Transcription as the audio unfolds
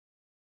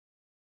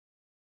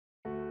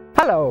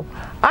Hello,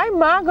 I'm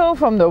Margot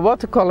from the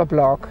Watercolor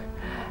blog,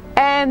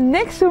 and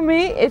next to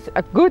me is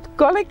a good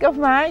colleague of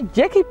mine,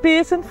 Jacky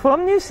Pearson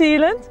from New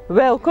Zealand.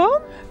 Welcome.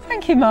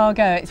 Thank you,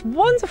 Margot. It's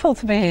wonderful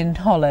to be in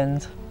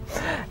Holland.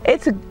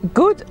 It's a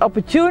good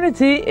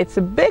opportunity, it's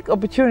a big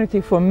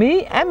opportunity for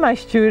me and my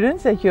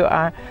students that you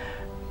are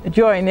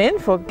joining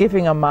for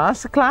giving a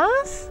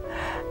masterclass.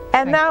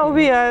 And now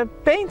we are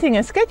painting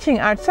and sketching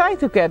outside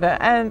together,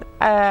 and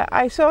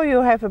I saw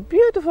you have a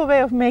beautiful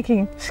way of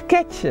making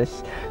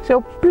sketches.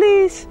 So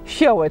please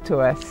show it to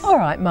us. All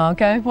right,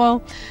 Margot.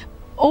 Well,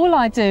 all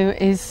I do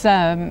is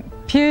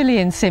purely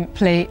and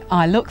simply,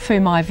 I look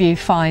through my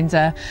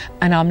viewfinder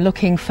and I'm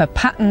looking for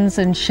patterns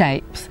and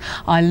shapes.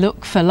 I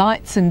look for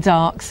lights and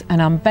darks,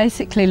 and I'm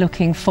basically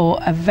looking for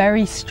a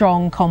very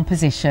strong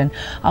composition.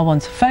 I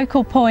want a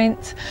focal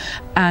point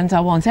and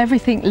I want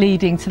everything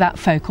leading to that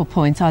focal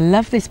point. I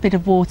love this bit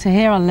of water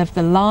here. I love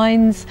the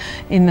lines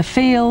in the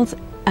field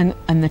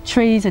and the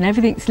trees, and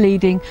everything's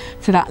leading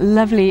to that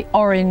lovely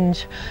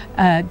orange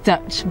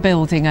Dutch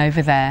building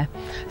over there.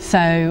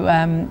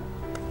 So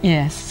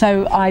yes,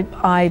 so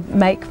I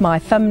make my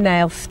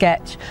thumbnail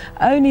sketch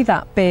only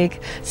that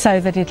big so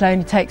that it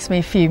only takes me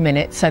a few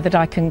minutes, so that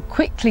I can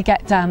quickly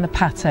get down the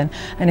pattern,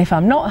 and if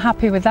I'm not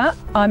happy with that,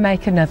 I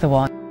make another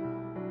one.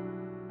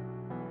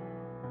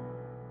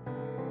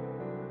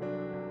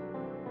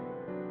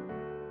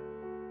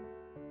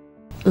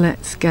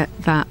 Let's get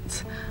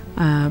that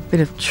bit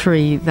of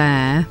tree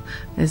there.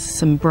 There's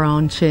some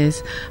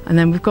branches, and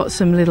then we've got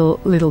some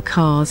little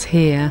cars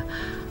here.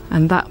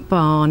 And that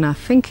barn, I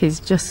think, is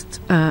just,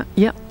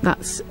 yep,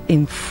 that's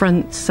in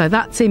front. So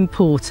that's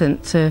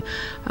important to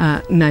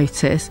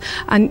notice.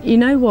 And you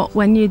know what,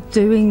 when you're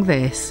doing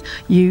this,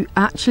 you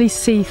actually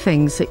see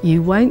things that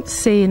you won't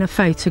see in a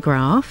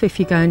photograph if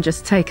you go and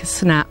just take a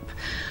snap.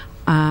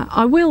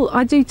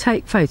 I do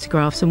take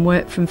photographs and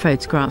work from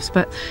photographs,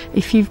 but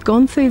if you've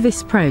gone through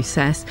this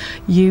process,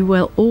 you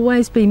will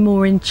always be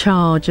more in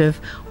charge of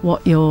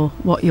what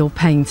you're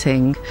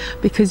painting,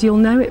 because you'll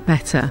know it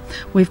better.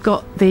 We've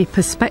got the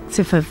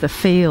perspective of the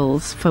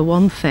fields, for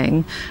one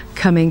thing,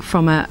 coming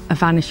from a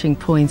vanishing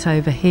point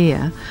over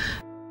here.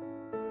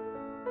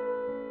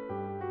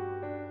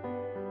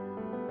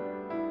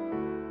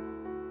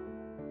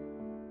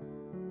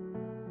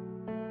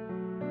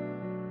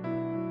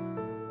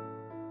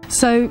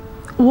 So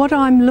what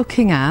I'm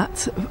looking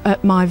at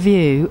my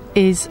view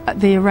is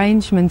the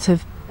arrangement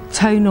of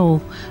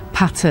tonal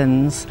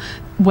patterns,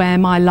 where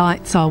my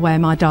lights are, where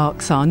my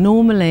darks are.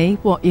 Normally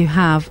what you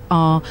have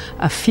are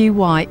a few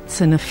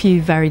whites and a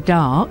few very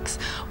darks,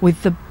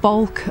 with the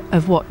bulk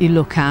of what you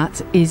look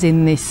at is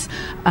in this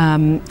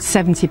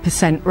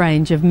 70%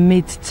 range of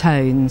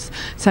mid-tones.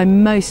 So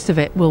most of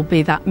it will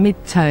be that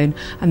mid-tone,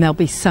 and there'll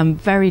be some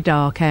very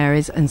dark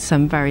areas and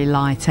some very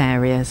light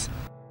areas.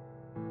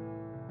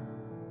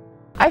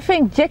 I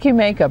think Jacky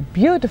make a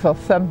beautiful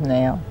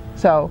thumbnail.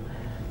 So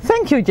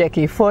thank you,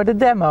 Jacky, for the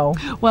demo.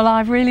 Well,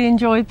 I've really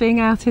enjoyed being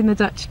out in the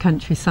Dutch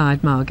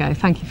countryside, Margot.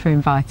 Thank you for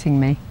inviting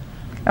me.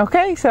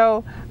 Okay,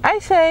 so I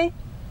say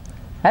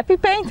happy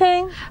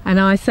painting. And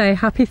I say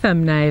happy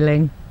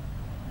thumbnailing.